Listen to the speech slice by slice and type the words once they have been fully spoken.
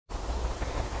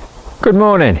Good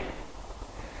morning.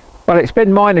 Well, it's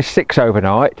been -6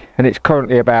 overnight and it's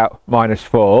currently about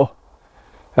 -4.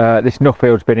 This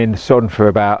Nuffield's been in the sun for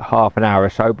about half an hour or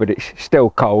so, but it's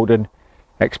still cold, and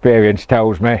experience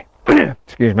tells me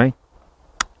excuse me,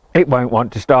 it won't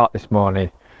want to start this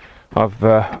morning. I've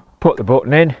put the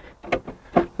button in.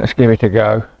 Let's give it a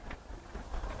go.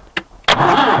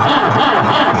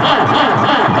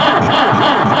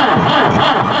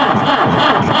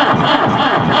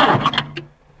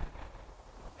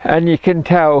 And you can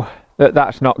tell that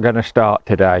that's not going to start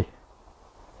today.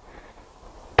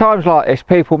 Times like this,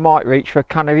 people might reach for a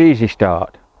kind of easy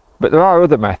start, but there are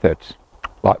other methods,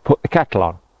 like put the kettle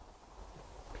on.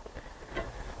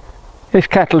 This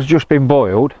kettle's just been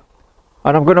boiled,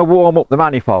 and I'm going to warm up the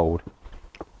manifold.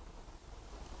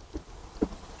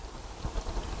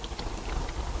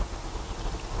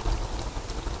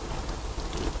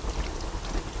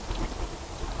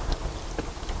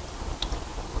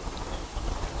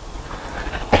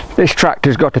 This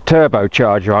tractor's got a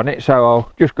turbocharger on it, so I'll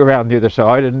just go around the other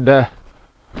side and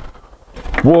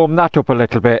warm that up a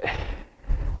little bit.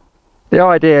 The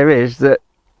idea is that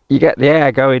you get the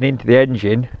air going into the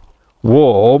engine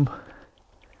warm.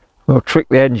 We'll trick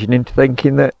the engine into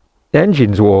thinking that the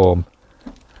engine's warm.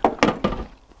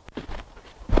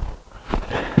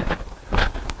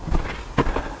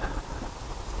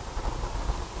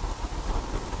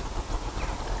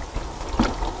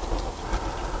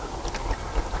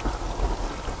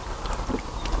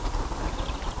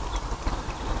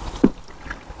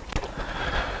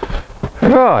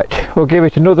 Right, we'll give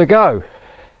it another go.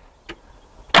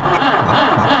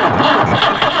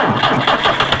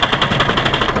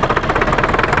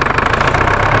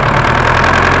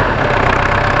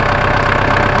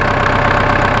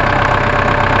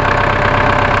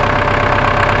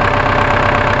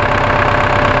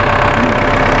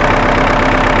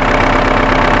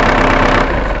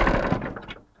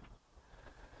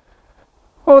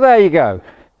 Well, there you go.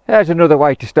 There's another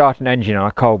way to start an engine on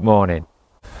a cold morning.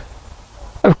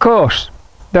 Of course,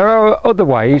 there are other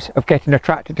ways of getting a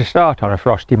tractor to start on a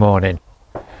frosty morning.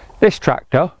 This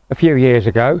tractor, a few years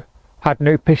ago, had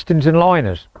new pistons and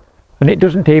liners, and it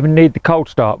doesn't even need the cold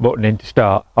start button in to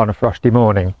start on a frosty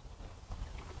morning.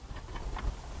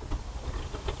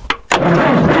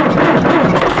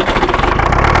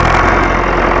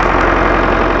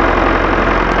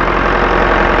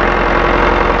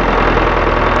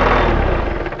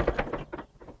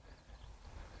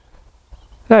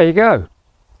 There you go.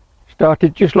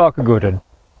 Started just like a good one.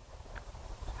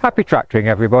 Happy tractoring,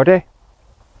 everybody.